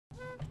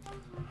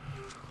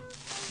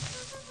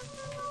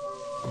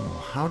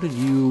how did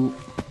you...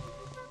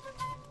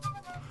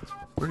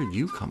 Where did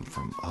you come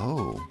from?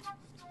 Oh.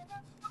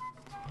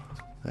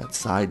 That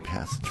side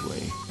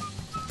passageway.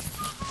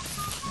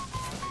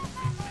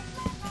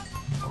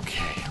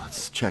 Okay,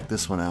 let's check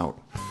this one out.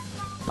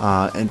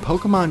 And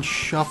Pokemon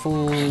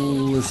Shuffle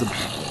is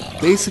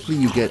basically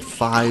you get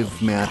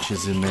 5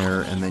 matches in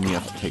there, and then you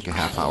have to take a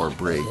half-hour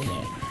break.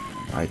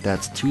 Alright,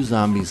 that's 2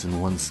 zombies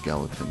and 1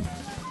 skeleton.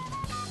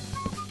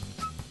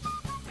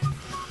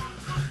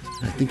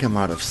 I think I'm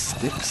out of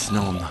sticks.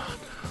 No, I'm not.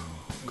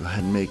 Go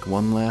ahead and make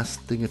one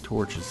last thing of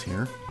torches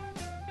here.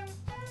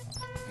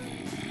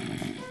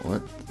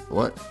 What?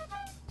 What?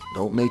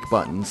 Don't make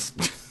buttons.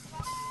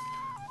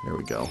 There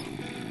we go.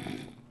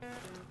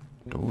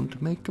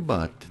 Don't make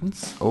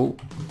buttons. Oh.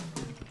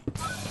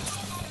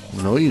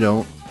 No, you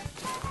don't.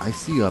 I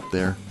see you up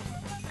there.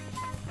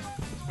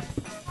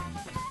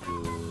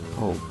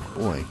 Oh,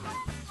 boy.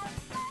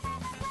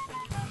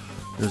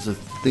 There's a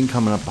thing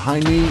coming up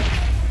behind me.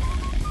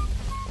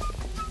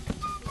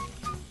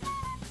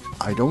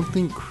 I don't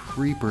think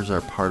creepers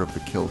are part of the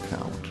kill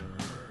count.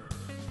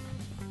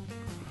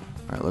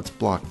 Alright, let's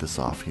block this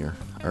off here.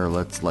 Or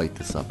let's light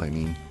this up, I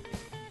mean.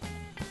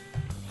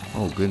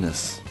 Oh,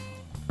 goodness.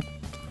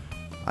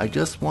 I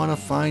just want to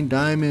find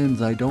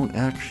diamonds. I don't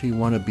actually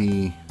want to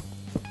be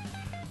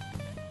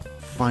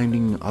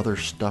finding other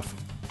stuff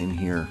in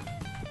here.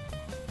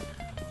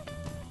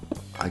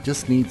 I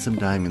just need some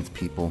diamonds,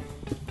 people.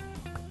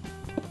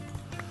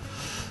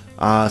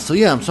 So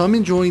yeah, so I'm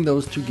enjoying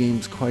those 2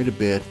 games quite a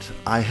bit.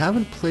 I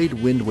haven't played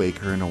Wind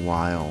Waker in a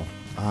while.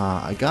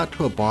 I got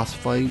to a boss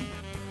fight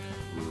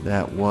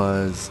that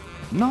was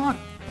not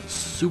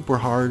super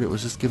hard. It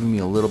was just giving me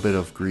a little bit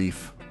of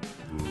grief.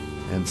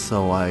 And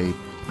so I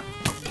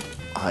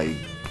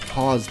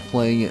paused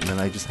playing it, and then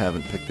I just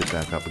haven't picked it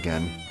back up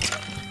again.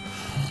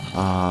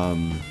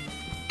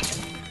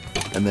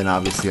 And then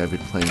obviously I've been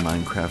playing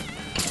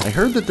Minecraft. I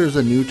heard that there's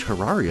a new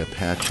Terraria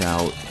patch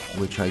out,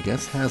 which I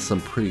guess has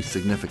some pretty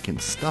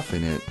significant stuff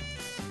in it.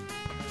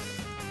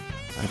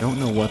 I don't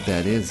know what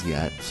that is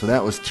yet. So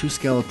that was 2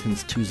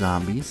 skeletons, 2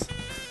 zombies.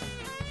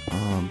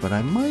 But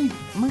I might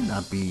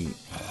not be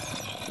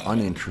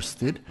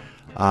uninterested.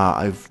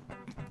 I've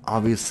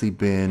obviously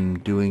been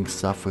doing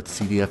stuff with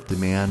CDF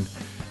Demand.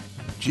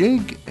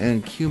 Jig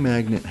and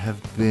Q-Magnet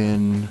have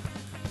been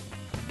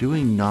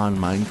doing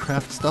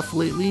non-Minecraft stuff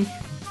lately.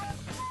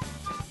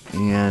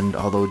 And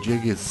although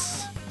Jig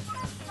is...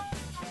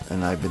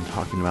 and I've been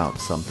talking about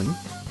something.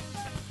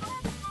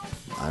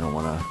 I don't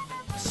want to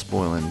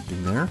spoil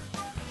anything there.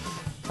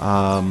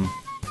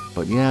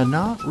 But yeah,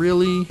 not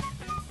really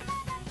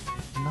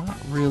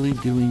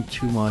doing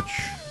too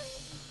much.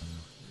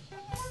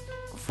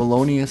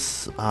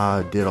 Felonious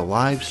did a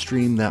live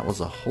stream. That was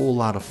a whole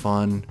lot of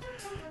fun.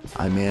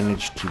 I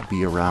managed to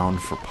be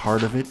around for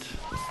part of it.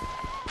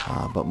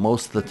 But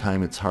most of the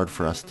time it's hard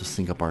for us to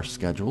sync up our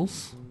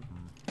schedules.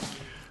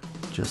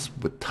 Just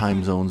with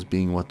time zones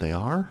being what they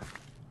are.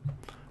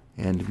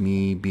 And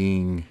me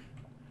being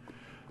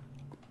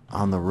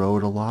on the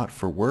road a lot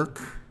for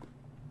work.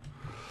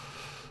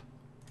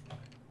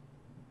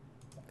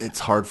 It's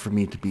hard for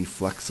me to be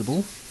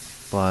flexible,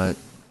 but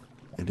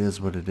it is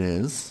what it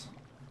is.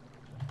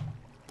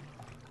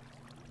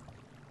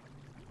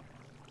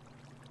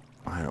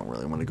 I don't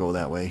really want to go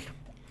that way.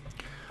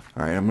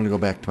 Alright, I'm going to go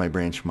back to my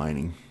branch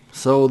mining.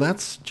 So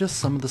that's just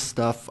some of the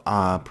stuff.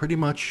 Pretty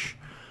much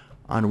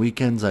on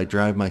weekends I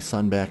drive my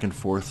son back and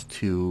forth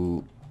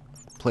to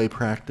play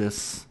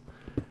practice,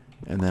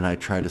 and then I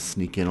try to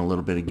sneak in a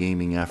little bit of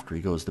gaming after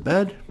he goes to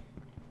bed.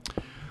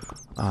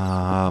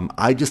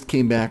 I just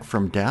came back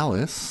from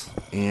Dallas,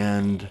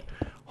 and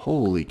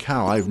holy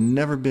cow, I've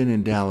never been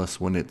in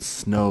Dallas when it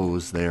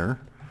snows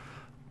there,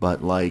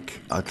 but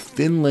like a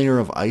thin layer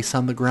of ice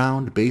on the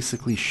ground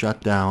basically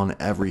shut down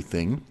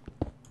everything.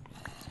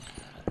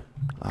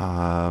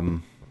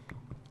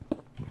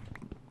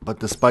 But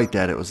despite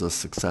that, it was a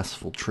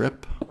successful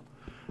trip.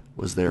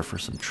 Was there for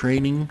some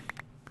training.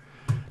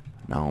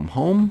 Now I'm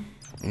home,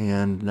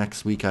 and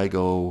next week I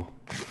go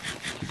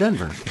to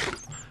Denver.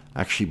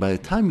 Actually, by the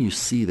time you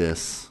see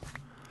this,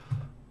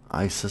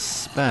 I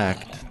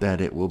suspect that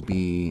it will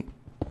be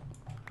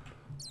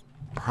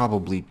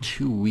probably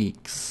 2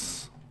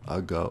 weeks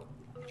ago.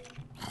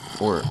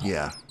 Or,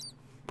 yeah,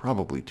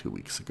 probably 2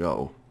 weeks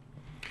ago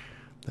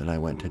that I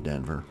went to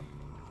Denver.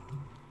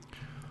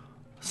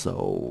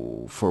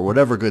 So, for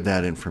whatever good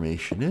that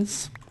information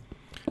is.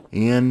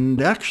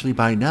 And actually,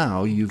 by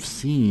now, you've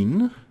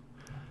seen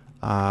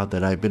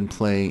that I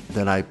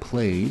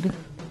played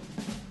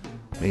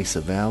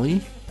Mesa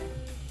Valley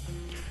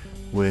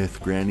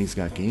with Granny's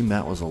Got Game.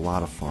 That was a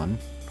lot of fun.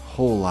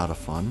 Whole lot of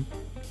fun.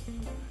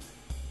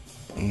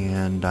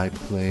 And I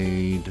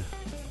played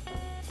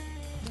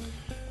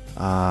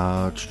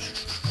iRyan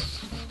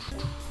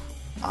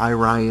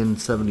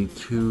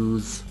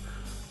 72's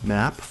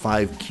map,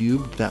 5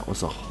 Cube. That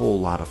was a whole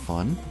lot of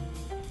fun.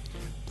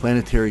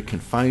 Planetary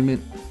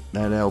Confinement.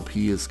 That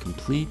LP is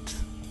complete.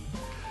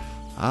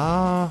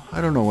 I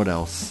don't know what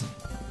else.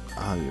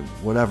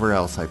 Whatever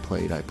else I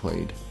played.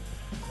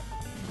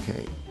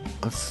 Okay.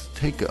 let's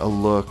take a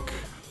look.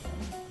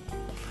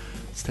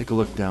 Let's take a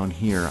look down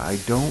here. I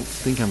don't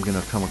think I'm going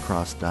to come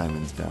across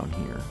diamonds down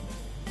here.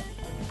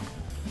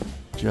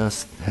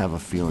 Just have a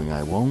feeling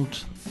I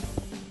won't.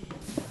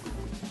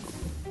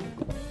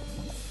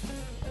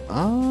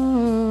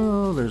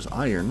 Oh, there's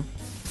iron.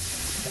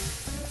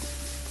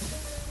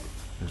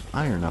 There's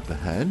iron up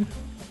ahead.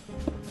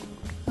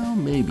 Well,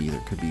 maybe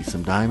there could be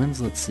some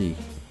diamonds. Let's see.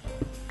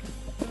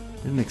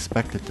 Didn't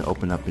expect it to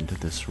open up into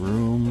this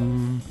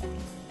room.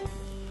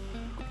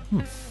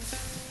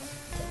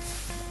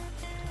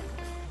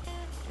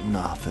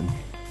 Nothing.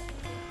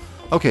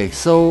 Okay,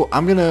 so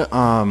I'm gonna,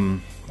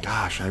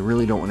 gosh, I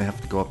really don't want to have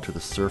to go up to the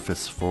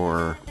surface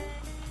for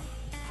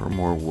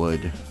more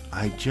wood.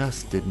 I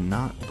just did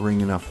not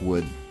bring enough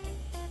wood.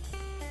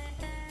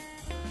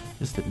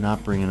 Just did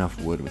not bring enough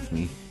wood with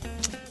me.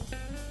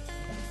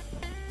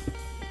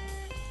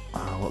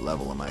 What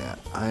level am I at?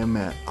 I am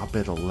up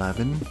at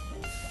 11.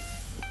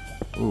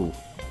 Ooh.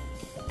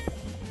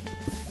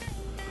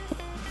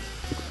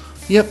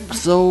 Yep,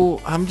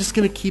 so I'm just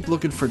going to keep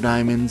looking for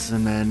diamonds,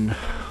 and then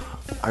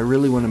I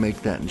really want to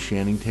make that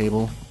enchanting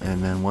table,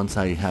 and then once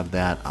I have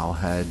that,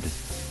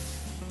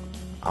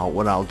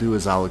 what I'll do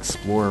is I'll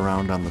explore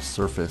around on the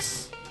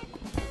surface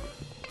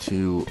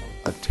to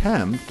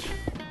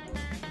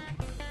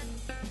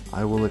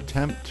I will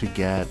attempt to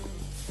get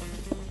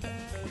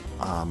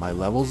my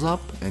levels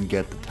up and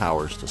get the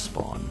towers to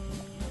spawn.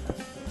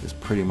 Is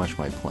pretty much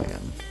my plan.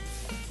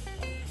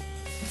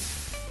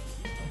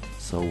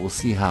 So we'll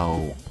see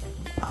how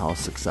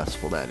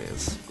successful that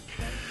is.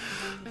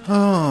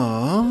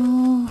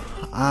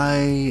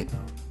 I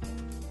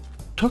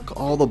took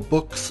all the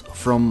books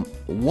from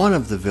one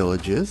of the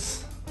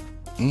villages,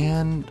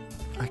 and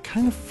I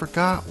kind of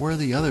forgot where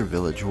the other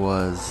village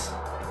was.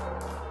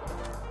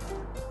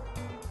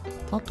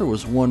 Thought there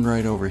was one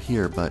right over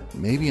here, but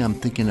maybe I'm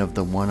thinking of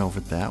the one over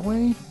that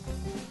way.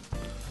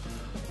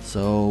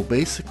 So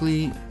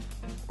basically,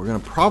 we're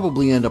going to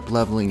probably end up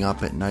leveling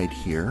up at night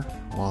here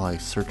while I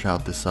search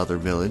out this other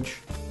village.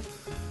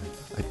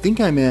 I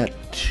think I'm at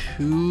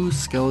 2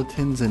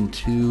 skeletons and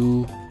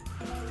 2,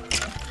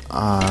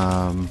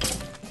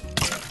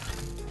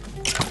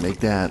 make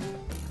that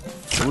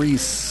 3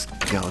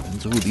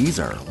 skeletons. Ooh, these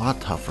are a lot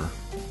tougher.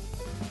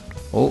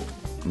 Oh,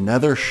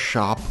 nether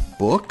shop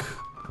book?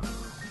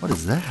 What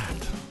is that?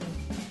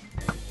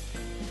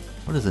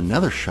 What is a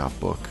nether shop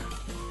book?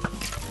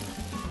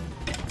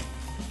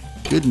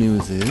 Good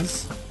news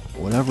is,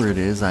 whatever it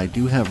is, I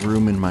do have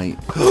room in my...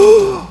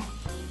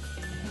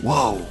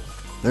 Whoa!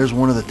 There's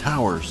one of the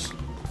towers.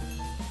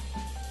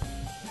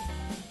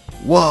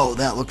 Whoa,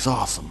 that looks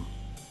awesome.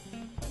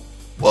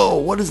 Whoa,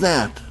 what is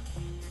that?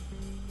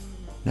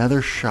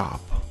 Nether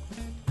shop.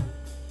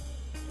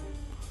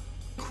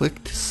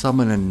 Click to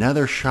summon a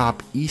nether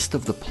shop east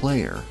of the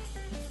player.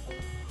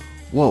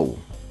 Whoa,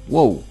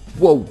 whoa,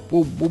 whoa,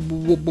 whoa, whoa,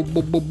 whoa, whoa,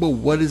 whoa, whoa, whoa,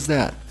 what is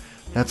that?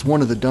 That's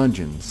one of the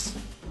dungeons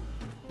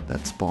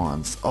that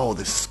spawns. Oh,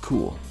 this is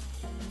cool.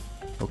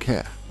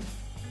 Okay.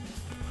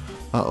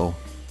 Uh-oh.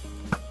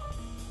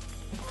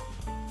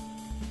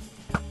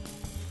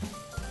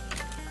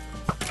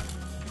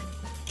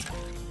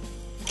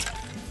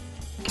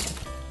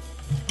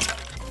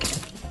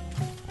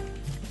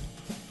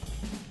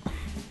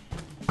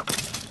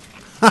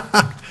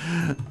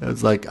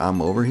 It's like,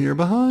 I'm over here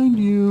behind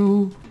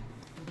you.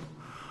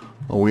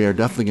 Well, we are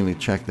definitely going to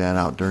check that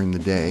out during the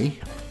day.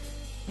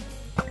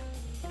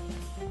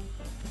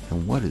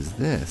 And what is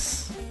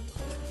this?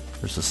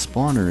 There's a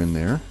spawner in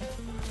there.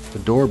 The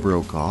door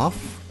broke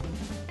off.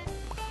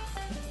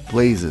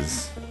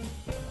 Blazes.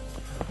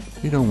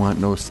 We don't want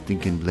no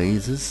stinking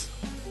blazes.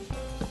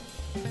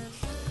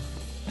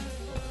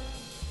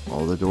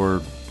 Oh, the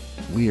door...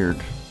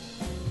 weird.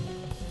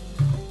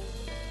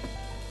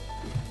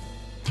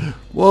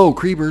 Whoa,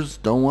 creepers.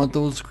 Don't want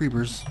those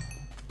creepers.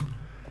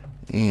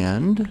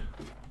 And...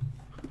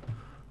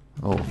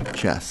 oh,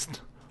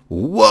 chest.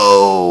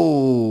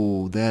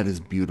 Whoa! That is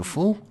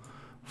beautiful.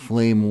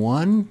 Flame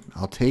 1.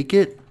 I'll take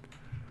it.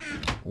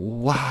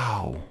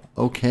 Wow.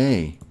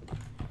 Okay.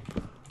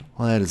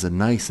 Well, that is a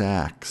nice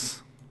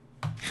axe.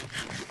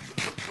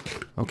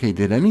 Okay,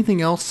 did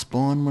anything else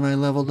spawn when I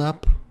leveled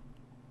up?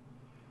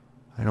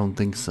 I don't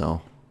think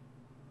so.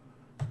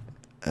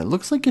 It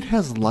looks like it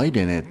has light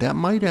in it. That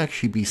might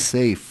actually be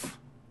safe.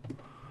 It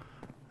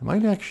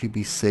might actually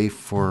be safe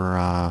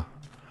for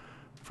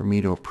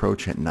me to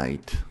approach at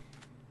night.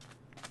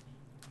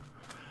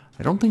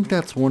 I don't think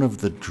that's one of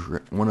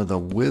the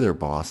Wither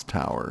Boss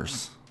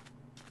towers.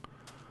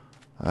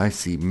 I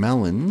see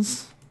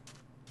melons.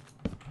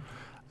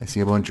 I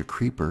see a bunch of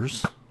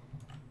creepers.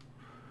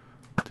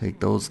 Take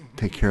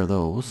care of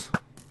those.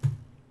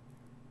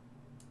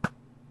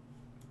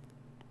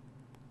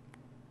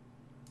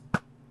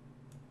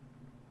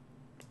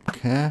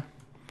 Okay.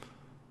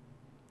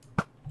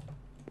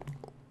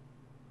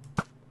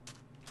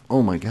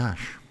 Oh my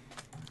gosh.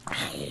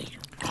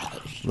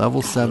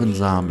 Level 7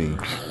 zombie.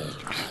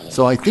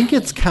 So I think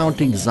it's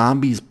counting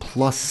zombies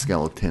plus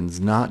skeletons,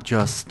 not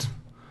just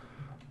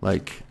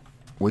like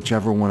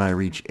whichever one I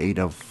reach 8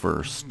 of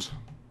first.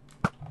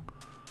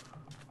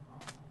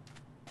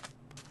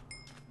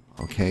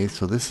 Okay,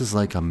 so this is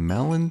like a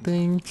melon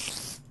thing.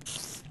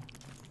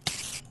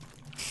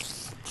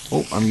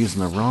 Oh, I'm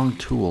using the wrong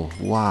tool.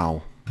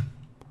 Wow.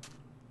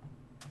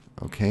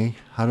 Okay,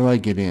 how do I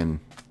get in?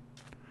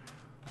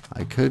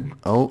 I could...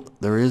 Oh,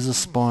 there is a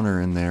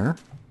spawner in there.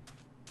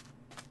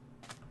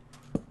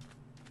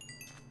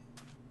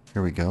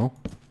 Here we go.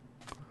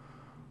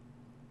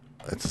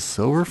 It's a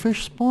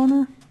silverfish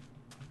spawner?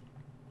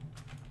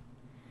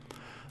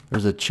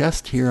 There's a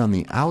chest here on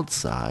the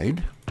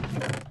outside.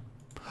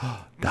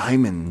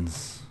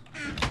 Diamonds.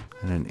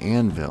 And an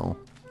anvil.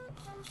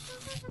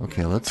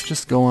 Okay, let's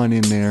just go on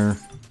in there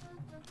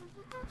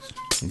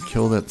and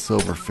kill that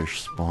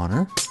silverfish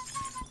spawner.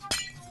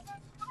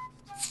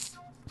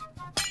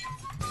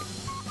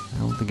 I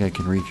don't think I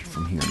can reach it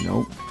from here.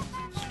 Nope.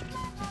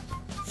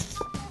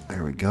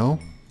 There we go.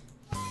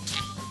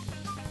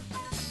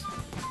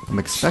 I'm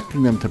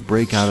expecting them to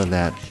break out of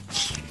that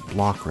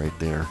block right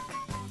there.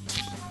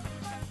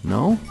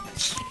 No?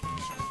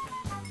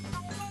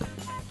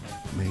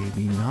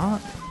 Maybe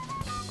not.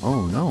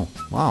 Oh no.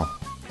 Wow.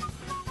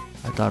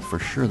 I thought for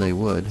sure they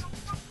would.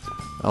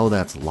 Oh,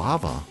 that's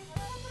lava.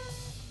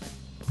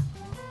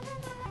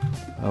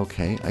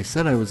 Okay, I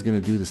said I was going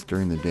to do this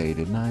during the day,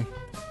 didn't I?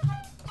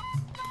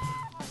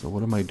 So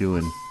what am I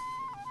doing?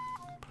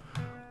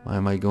 Why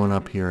am I going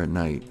up here at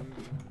night?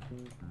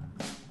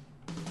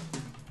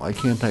 Why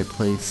can't I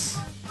place...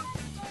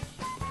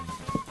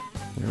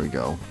 There we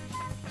go.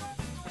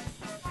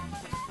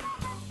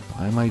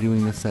 Why am I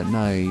doing this at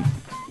night?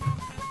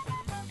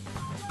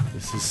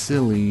 This is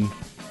silly.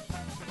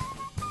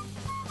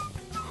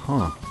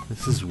 Huh,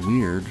 this is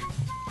weird.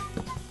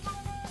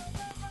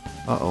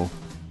 Uh-oh.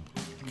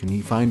 Can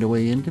he find a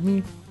way into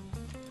me?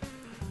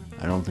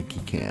 I don't think he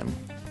can.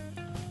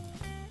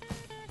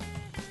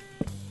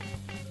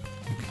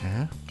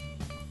 Okay.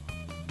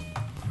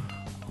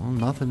 Well,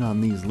 nothing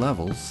on these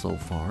levels so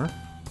far.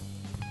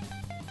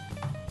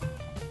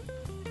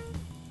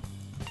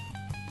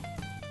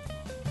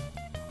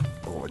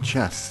 Oh, a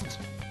chest.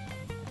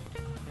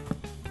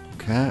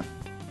 Okay.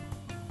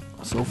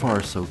 So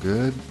far, so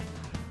good.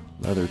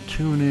 Leather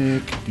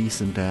tunic,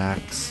 decent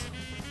axe.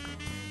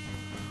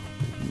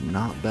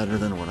 Not better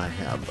than what I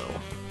have, though.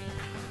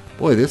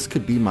 Boy, this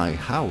could be my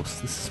house.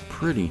 This is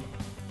pretty.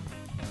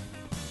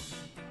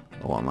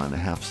 Oh, I'm on a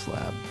half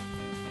slab.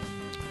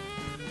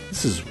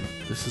 This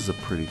is a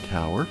pretty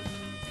tower.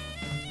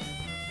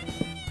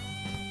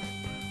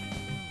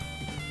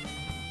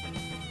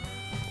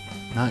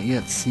 Not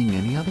yet seeing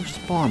any other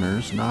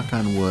spawners, knock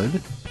on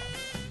wood.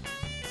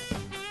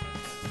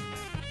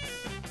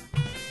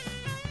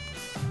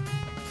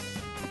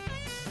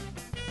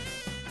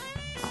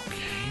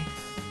 Okay.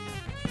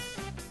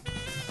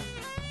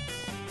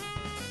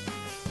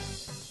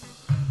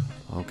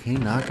 Okay,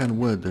 knock on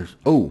wood. There's...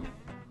 Oh!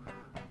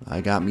 I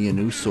got me a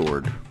new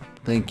sword.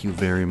 Thank you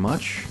very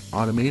much,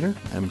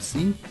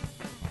 AutomatorMC.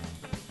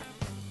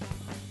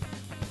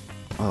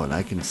 Oh, and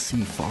I can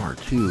see far,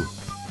 too.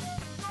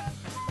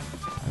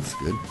 That's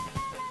good.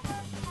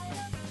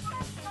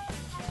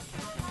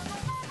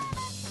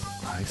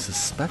 I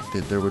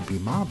suspected there would be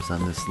mobs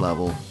on this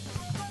level,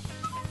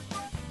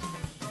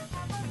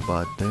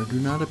 but there do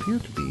not appear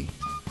to be.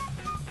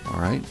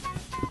 Alright,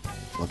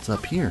 what's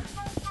up here?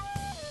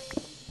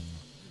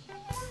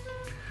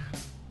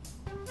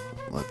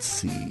 Let's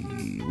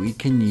see, we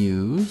can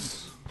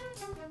use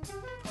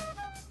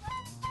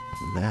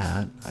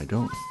that. I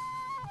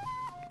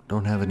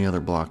don't have any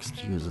other blocks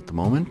to use at the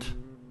moment.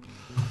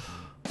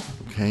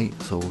 Okay,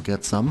 so we'll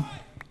get some.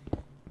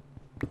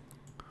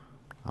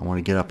 I want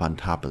to get up on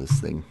top of this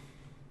thing.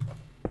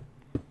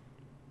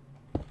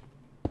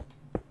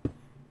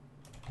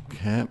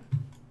 Okay.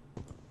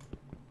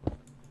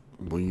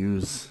 We'll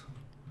use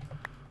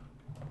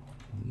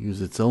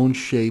its own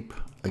shape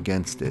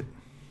against it.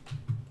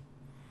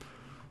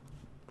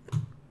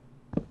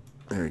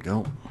 There you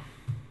go.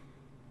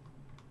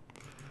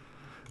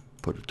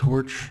 Put a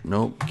torch.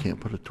 Nope, can't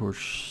put a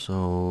torch,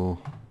 so...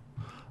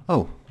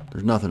 Oh,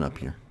 there's nothing up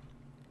here.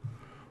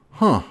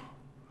 Huh.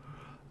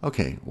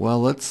 Okay,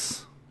 well,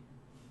 let's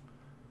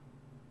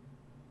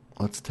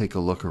take a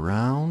look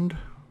around.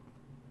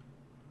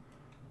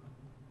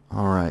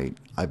 Alright,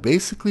 I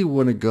basically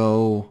want to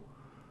go...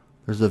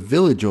 There's a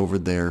village over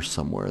there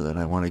somewhere that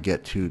I want to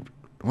get to.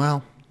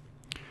 Well,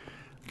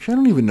 actually, I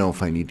don't even know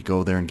if I need to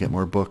go there and get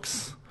more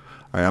books.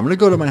 Alright, I'm going to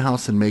go to my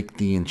house and make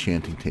the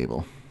enchanting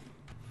table.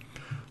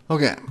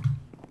 Okay,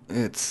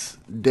 it's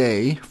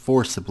day,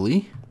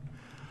 forcibly.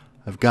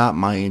 I've got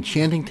my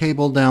enchanting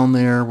table down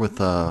there with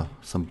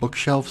some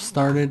bookshelves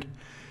started.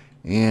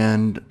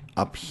 And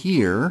up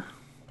here,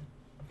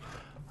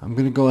 I'm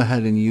going to go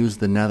ahead and use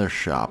the nether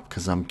shop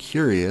because I'm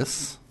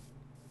curious.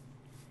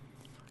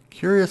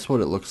 Curious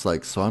what it looks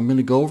like. So I'm going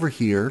to go over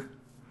here.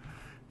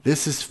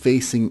 This is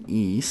facing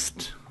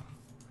east.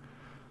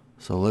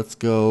 So let's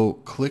go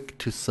click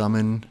to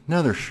summon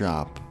nether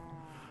shop.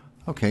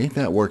 Okay,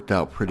 that worked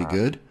out pretty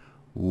good.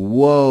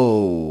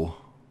 Whoa.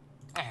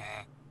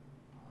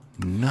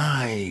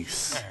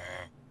 Nice.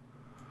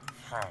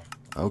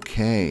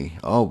 Okay.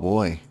 Oh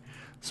boy.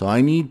 So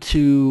I need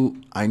to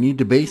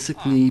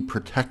basically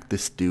protect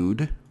this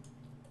dude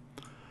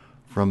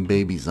from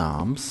baby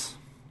zombs.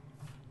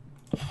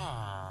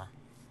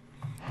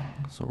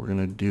 So we're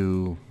gonna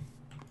do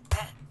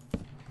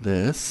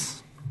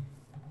this.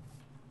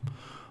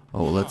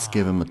 Oh, let's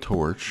give him a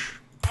torch.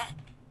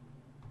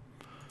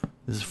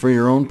 This is for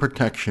your own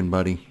protection,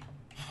 buddy.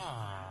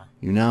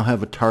 You now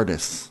have a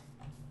TARDIS.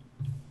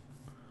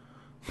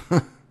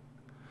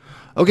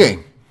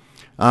 Okay.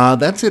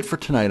 That's it for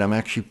tonight. I'm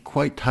actually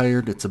quite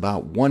tired. It's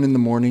about 1 in the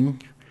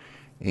morning.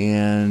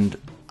 And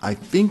I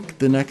think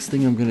the next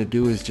thing I'm going to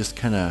do is just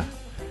kind of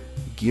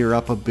gear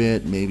up a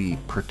bit. Maybe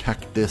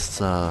protect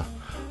this. Oh,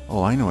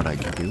 I know what I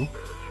can do.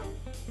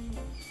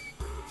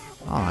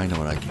 Oh, I know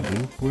what I can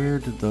do. Where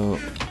did the...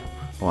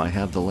 Oh, I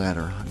have the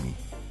ladder on me.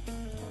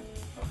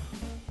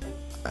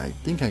 I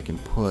think I can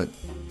put...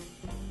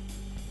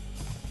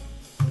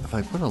 If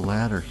I put a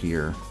ladder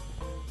here...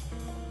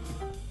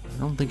 I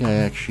don't think I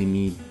actually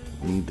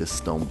need this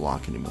stone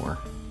block anymore.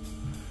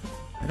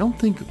 I don't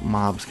think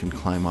mobs can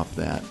climb up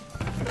that.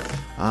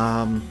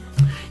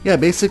 Yeah,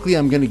 basically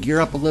I'm going to gear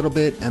up a little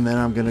bit, and then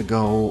I'm going to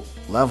go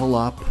level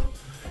up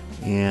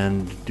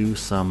and do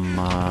some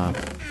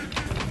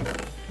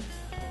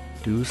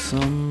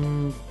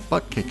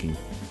butt kicking.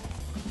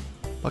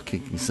 Butt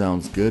kicking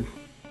sounds good.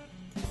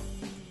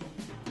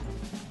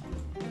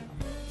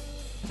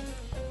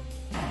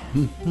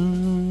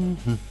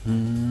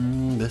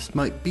 This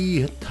might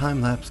be a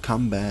time-lapse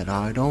combat,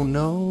 I don't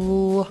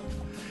know.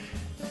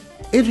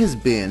 It has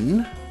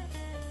been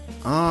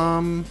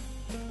 5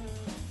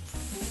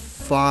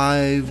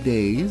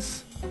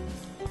 days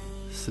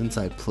since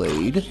I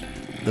played.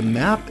 The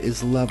map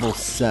is level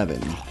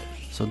 7,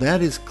 so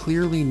that is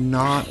clearly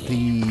not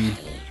the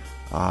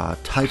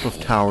type of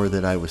tower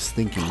that I was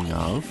thinking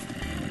of.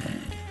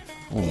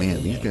 Oh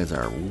man, these guys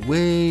are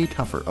way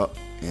tougher. Oh,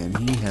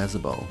 and he has a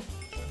bow.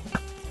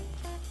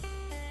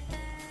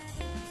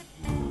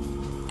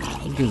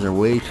 These guys are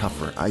way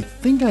tougher. I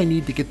think I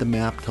need to get the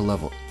map to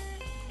level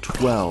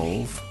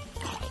 12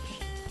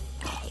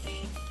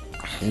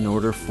 in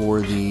order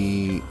for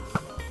the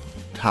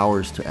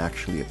towers to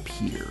actually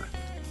appear.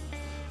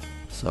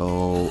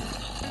 So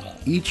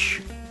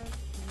each,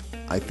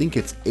 I think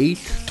it's 8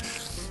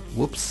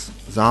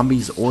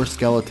 zombies or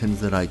skeletons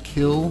that I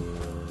kill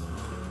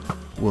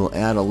will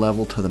add a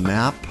level to the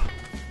map.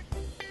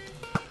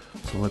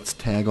 So let's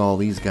tag all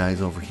these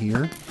guys over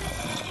here.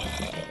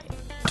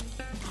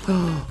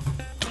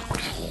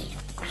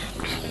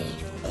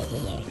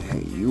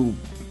 Hey, you...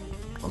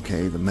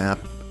 Okay, the map...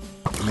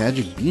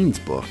 Magic Beans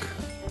book.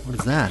 What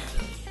is that?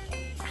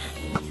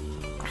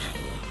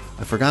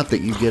 I forgot that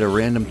you get a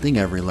random thing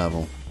every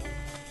level.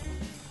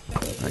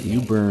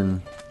 You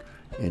burn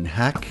in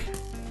heck.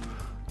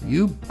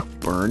 You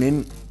burn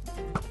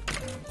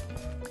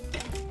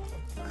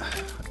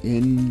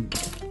in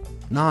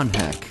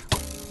non-heck.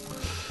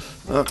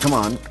 Oh, come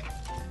on.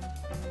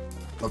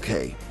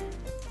 Okay.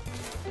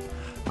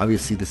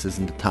 Obviously this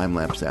isn't a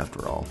time-lapse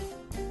after all.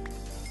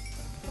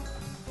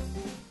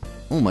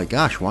 Oh my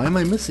gosh, why am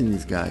I missing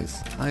these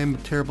guys? I am a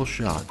terrible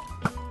shot.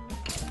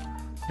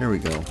 There we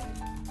go.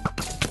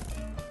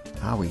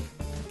 Owie.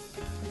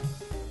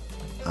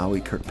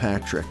 Owie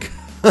Kirkpatrick.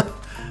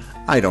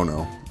 I don't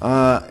know.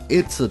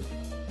 It's a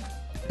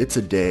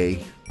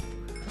day.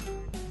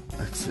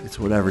 It's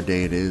whatever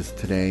day it is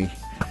today.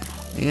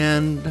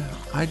 And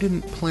I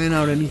didn't plan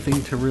out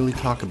anything to really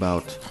talk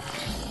about.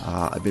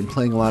 I've been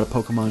playing a lot of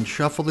Pokemon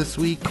Shuffle this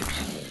week.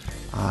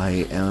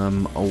 I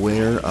am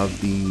aware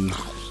of the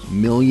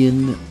 1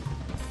 million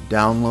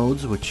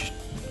downloads, which,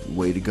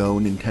 way to go,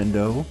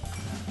 Nintendo.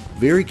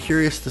 Very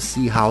curious to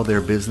see how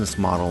their business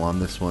model on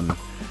this one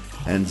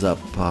ends up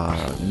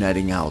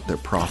netting out their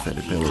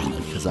profitability,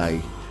 because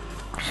I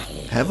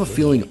have a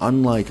feeling,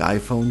 unlike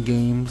iPhone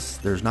games,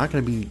 there's not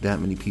going to be that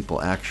many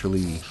people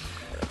actually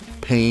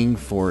paying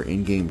for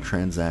in-game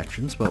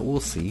transactions, but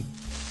we'll see.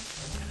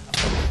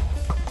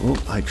 Oh,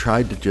 I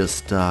tried to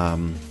just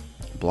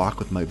block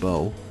with my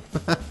bow.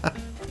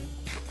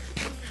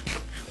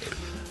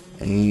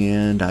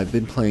 And I've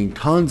been playing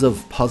tons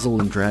of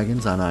Puzzle and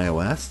Dragons on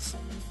iOS.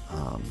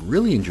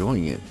 Really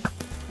enjoying it.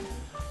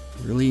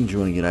 Really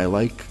enjoying it. I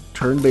like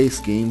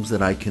turn-based games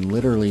that I can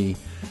literally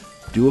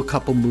do a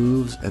couple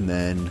moves and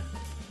then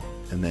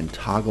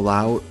toggle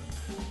out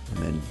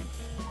and then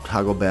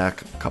toggle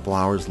back a couple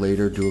hours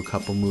later, do a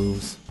couple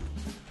moves.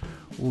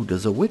 Ooh,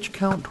 does a witch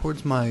count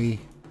towards my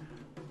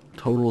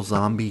total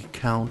zombie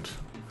count?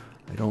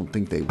 I don't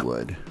think they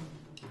would.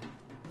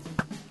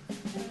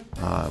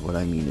 What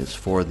I mean is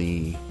for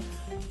the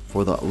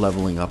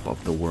leveling up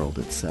of the world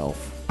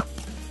itself.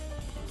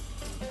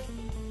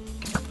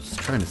 Just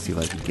trying to see if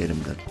I can get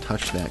him to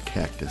touch that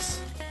cactus.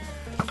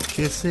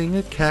 Kissing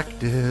a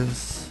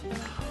cactus.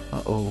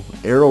 Uh-oh.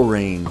 Arrow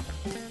rain.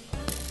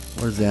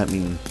 What does that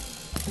mean?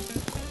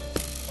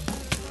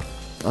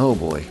 Oh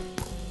boy.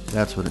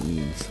 That's what it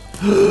means.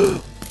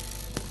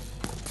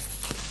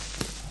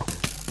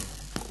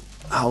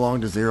 How long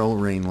does Arrow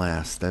Rain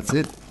last? That's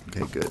it?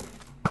 Okay, good.